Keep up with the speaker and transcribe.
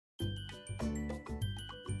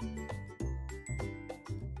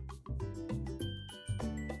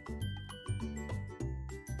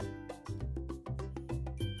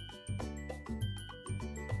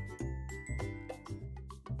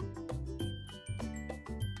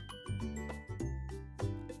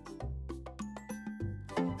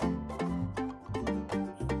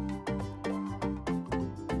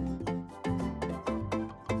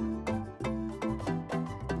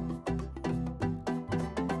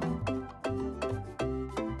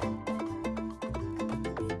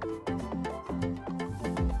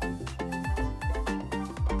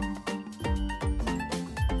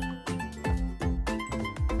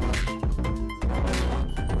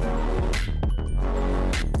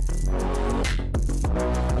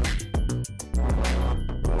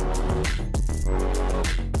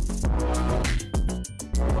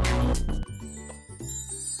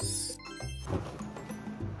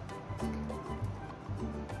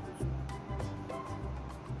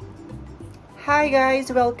Hi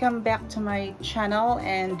guys, welcome back to my channel,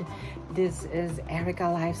 and this is Erica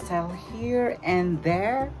Lifestyle here and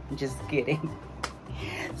there. Just kidding.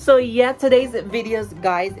 So yeah, today's videos,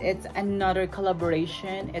 guys, it's another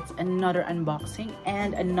collaboration, it's another unboxing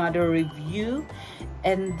and another review.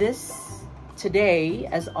 And this today,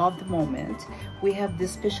 as of the moment, we have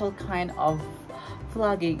this special kind of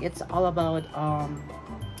vlogging. It's all about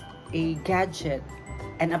a gadget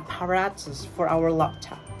and apparatus for our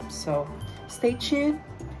laptop. So stay tuned,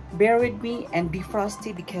 bear with me, and be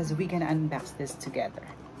frosty because we're gonna unbox this together.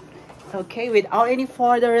 Okay, without any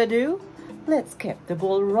further ado, let's keep the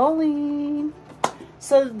ball rolling.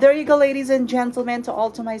 So there you go, ladies and gentlemen, to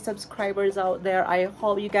all to my subscribers out there. I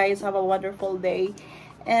hope you guys have a wonderful day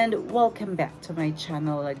and welcome back to my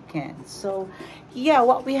channel again. So yeah,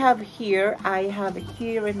 what we have here, I have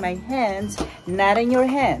here in my hands, not in your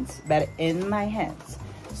hands, but in my hands.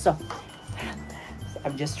 So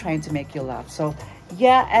I'm just trying to make you laugh. So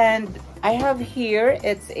yeah, and I have here,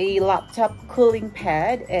 it's a laptop cooling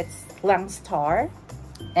pad. It's LIANGSTAR.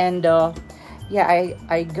 And yeah,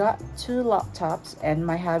 I got 2 laptops, and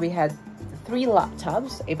my hubby had 3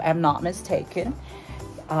 laptops, if I'm not mistaken.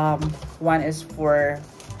 One is for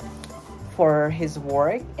his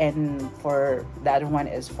work, and for the other one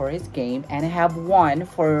is for his game. And I have one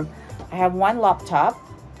laptop,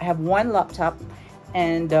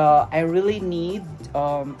 and I really need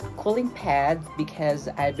cooling pads because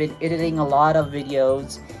I've been editing a lot of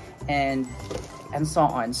videos and so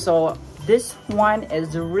on. So this one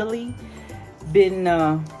is really been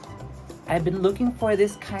I've been looking for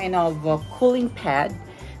this kind of cooling pad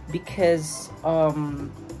because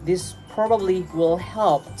this probably will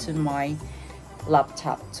help to my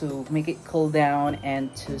laptop to make it cool down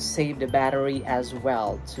and to save the battery as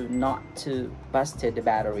well, to not to busted the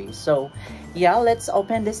battery. So yeah, let's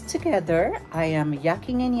open this together. I am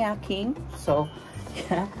yakking and yakking. So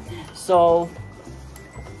yeah, so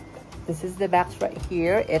this is the box right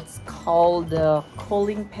here. It's called the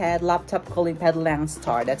cooling pad, laptop cooling pad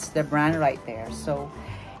LIANGSTAR. That's the brand right there. So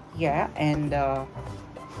yeah, and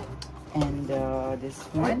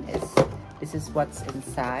this is what's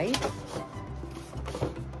inside.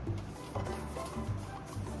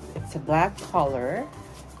 It's a black color.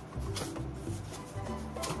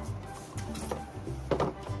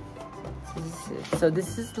 So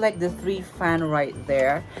this is like the 3 fan right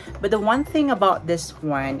there. But the one thing about this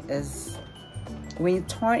one is when you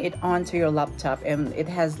turn it on to your laptop, and it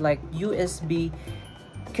has like USB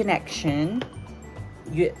connection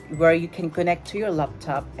where you can connect to your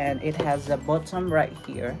laptop, and it has a button right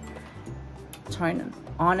here, turn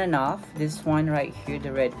on and off. This one right here,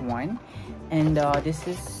 the red one, and this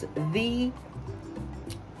is the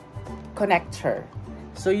connector.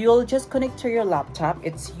 So you'll just connect to your laptop.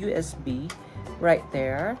 It's USB right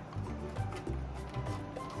there,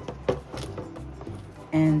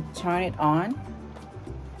 and turn it on.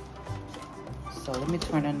 So let me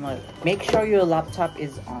turn on my, make sure your laptop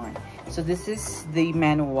is on. So this is the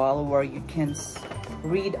manual where you can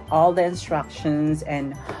read all the instructions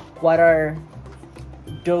and what are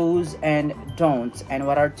do's and don'ts, and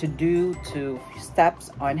what are to do, to steps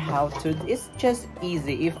on how to. It's just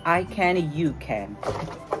easy. If I can, you can.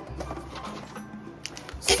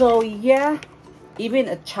 So yeah, even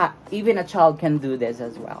a child can do this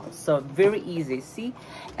as well. So very easy. See,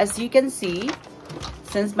 as you can see,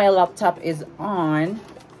 since my laptop is on,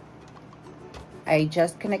 I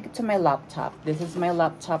just connect it to my laptop. This is my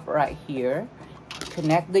laptop right here.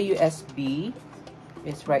 Connect the USB.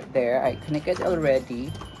 It's right there. I connected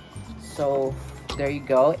already. So there you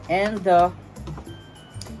go. And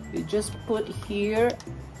you just put here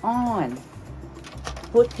on.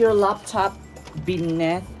 Put your laptop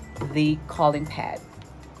beneath the cooling pad,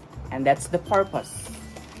 and that's the purpose.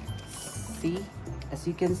 See, as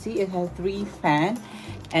you can see, it has 3 fans,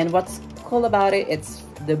 and what's cool about it, it's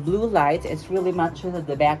the blue light. It's really matching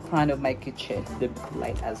the background of my kitchen, the blue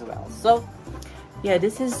light as well. So yeah,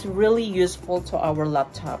 this is really useful to our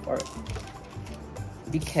laptop, or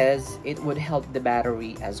because it would help the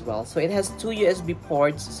battery as well. So it has 2 USB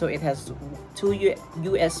ports. So it has 2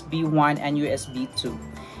 USB 1 and USB 2,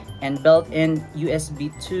 and built-in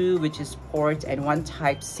USB 2, which is port, and 1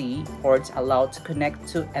 Type-C port allowed to connect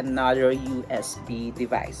to another USB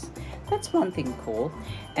device. That's one thing cool.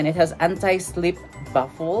 And it has anti-slip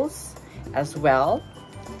buffles as well.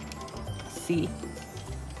 See,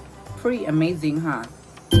 pretty amazing, huh?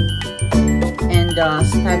 And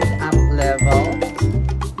stand-up level.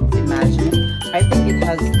 Imagine, I think it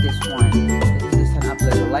has this one. This is the stand-up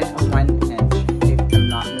level, like a 1 inch, if I'm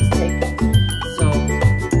not mistaken. So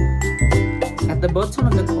at the bottom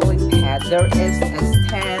of the cooling pad, there is a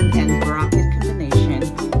stand and bracket combination,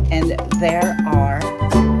 and there are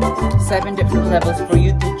 7 different levels for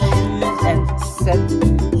you to choose and set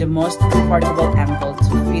the most comfortable angle to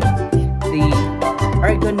fit the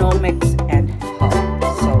ergonomics and health.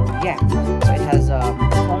 So yeah, so it has a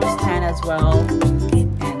foam stand as well, and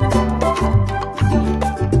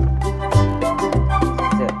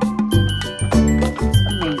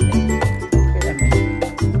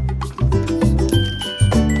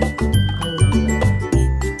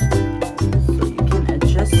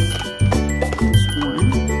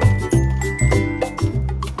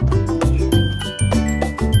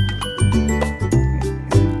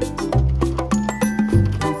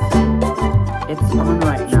it's on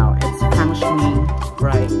right now. It's functioning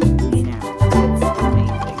right now. It's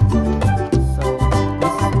amazing. So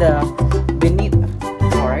this is the beneath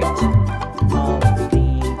part of the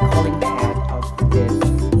cooling pad of this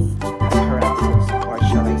apparatus, or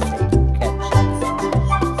shall I say gadget.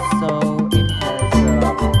 So it has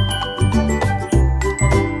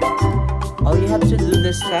all you have to do,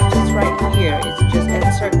 the steps is right here. It's just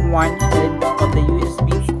insert one head of the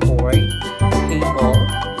USB cord cable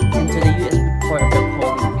into the USB port of the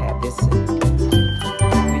cooling pad, this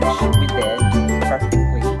which we did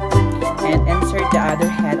perfectly, and insert the other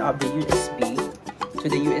head of the USB to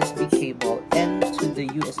the USB cable and to the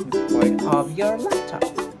USB port of your laptop.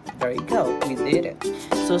 There you go, we did it.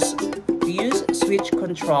 So use switch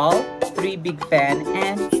control, 3 big fan,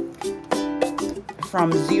 and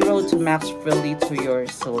from 0 to max freely to your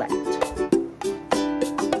select. See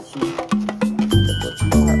the bottom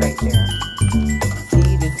part right there.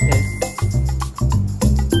 See, this is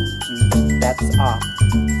that's off.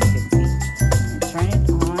 You can see. Turn it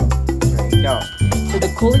on. There you go. So the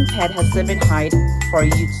cooling pad has 7 height for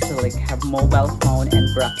you to like have mobile phone and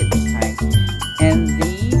bracket design, and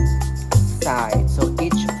the side. So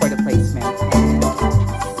each for the placement and side.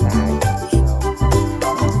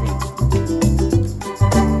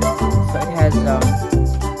 So it has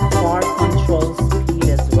 4 control speed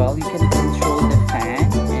as well. You can control the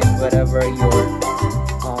fan and whatever your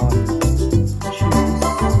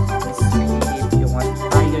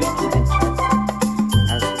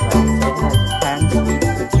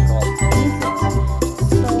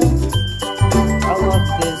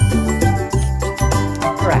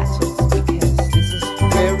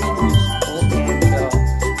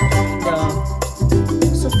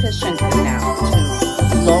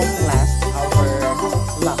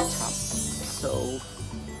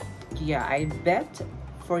yeah, I bet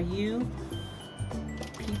for you,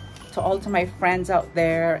 to all to my friends out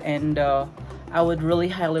there, and I would really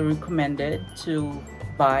highly recommend it to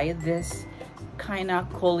buy this kind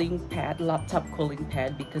of cooling pad, laptop cooling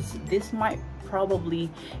pad, because this might probably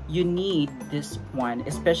you need this one,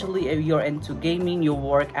 especially if you're into gaming, you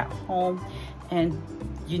work at home, and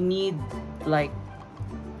you need like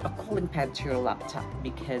a cooling pad to your laptop,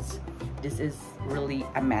 because this is really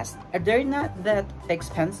a mess. They're not that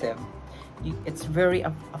expensive. It's very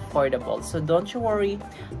affordable, so don't you worry.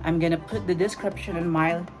 I'm gonna put the description in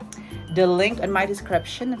the link in my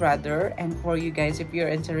description rather, and for you guys, if you're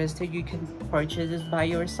interested, you can purchase this by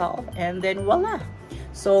yourself, and then voila.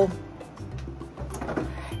 So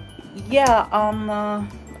yeah,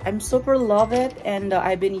 I'm super love it, and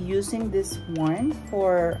I've been using this one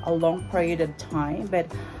for a long period of time,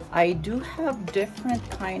 but I do have different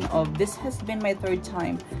kind of, this has been my 3rd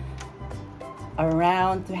time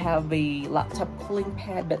around to have a laptop cooling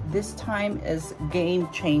pad, but this time is game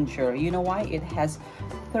changer. You know why? It has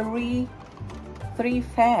three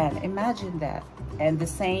fan, imagine that, and the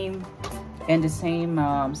same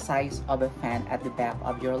size of a fan at the back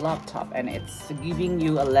of your laptop, and it's giving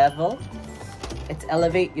you a level, it's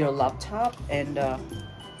elevate your laptop, and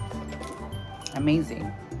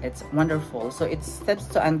amazing. It's wonderful. So it's steps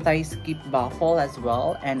to anti-skip baffle as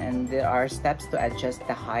well, and there are steps to adjust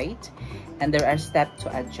the height, and there are steps to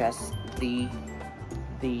adjust the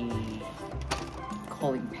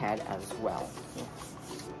cooling pad as well.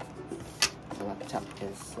 The laptop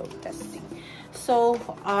is so testing. So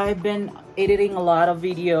I've been editing a lot of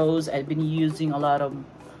videos. I've been using a lot of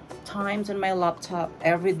times on my laptop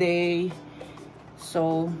every day.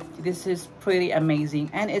 So this is pretty amazing,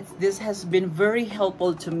 and this has been very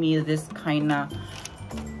helpful to me, this kind of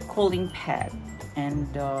cooling pad, and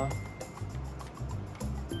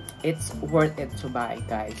it's worth it to buy,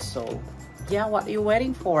 guys. So yeah, what are you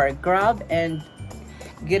waiting for? Grab and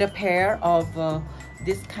get a pair of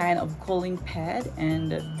this kind of cooling pad,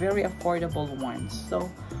 and very affordable ones. So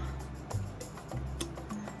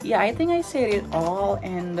yeah, I think I said it all,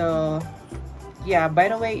 and yeah, by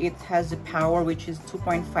the way, it has the power which is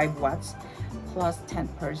 2.5 watts plus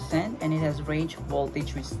 10%, and it has range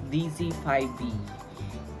voltage with DC 5V,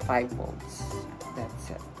 5 volts. That's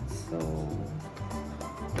it. So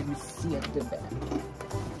let me see at the back.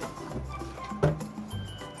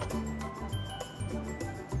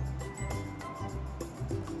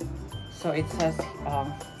 So it says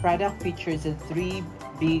product features a 3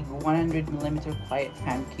 big 100mm quiet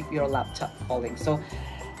fan, keep your laptop cooling. So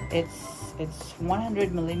it's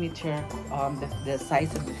 100mm, the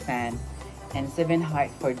size of the fan, and 7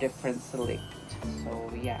 height for different select.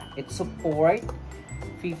 So yeah, it support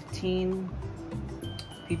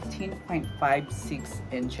 15.56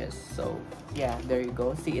 inches. So yeah, there you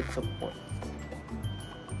go. See, it support.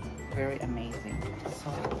 Very amazing.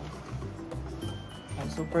 So I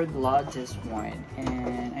super love this one,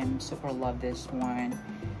 and I'm super love this one.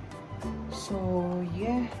 So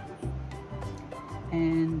yeah,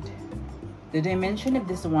 and the dimension of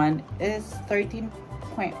this one is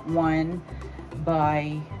 13.1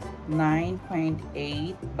 by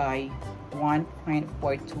 9.8 by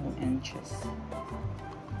 1.42 inches.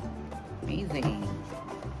 Amazing.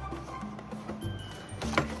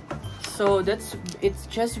 So it's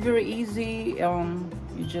just very easy.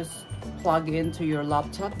 You just plug into your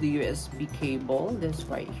laptop the USB cable, this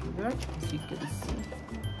right here, as you can see,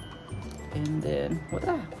 and then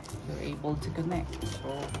voila, you're able to connect.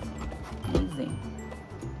 So amazing.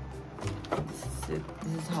 This is it.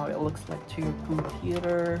 This is how it looks like to your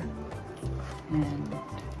computer, and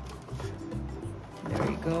there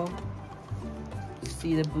you go.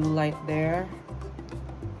 See the blue light there,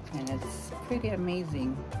 and it's pretty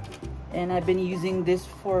amazing. And I've been using this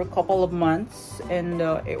for a couple of months, and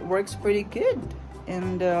it works pretty good,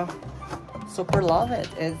 and super love it.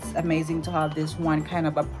 It's amazing to have this one kind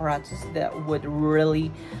of apparatus that would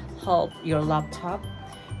really help your laptop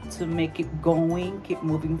to make it going, keep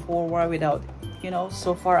moving forward without, you know,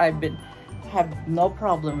 so far have no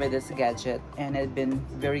problem with this gadget, and it's been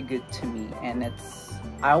very good to me, and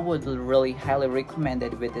I would really highly recommend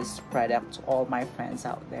it with this product to all my friends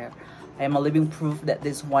out there. I am a living proof that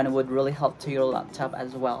this one would really help to your laptop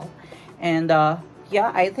as well. And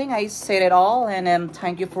yeah, I think I said it all, and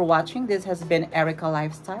thank you for watching. This has been Erica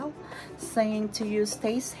Lifestyle saying to you,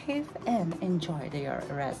 stay safe and enjoy the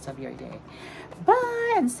rest of your day.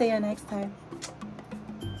 Bye, and see you next time.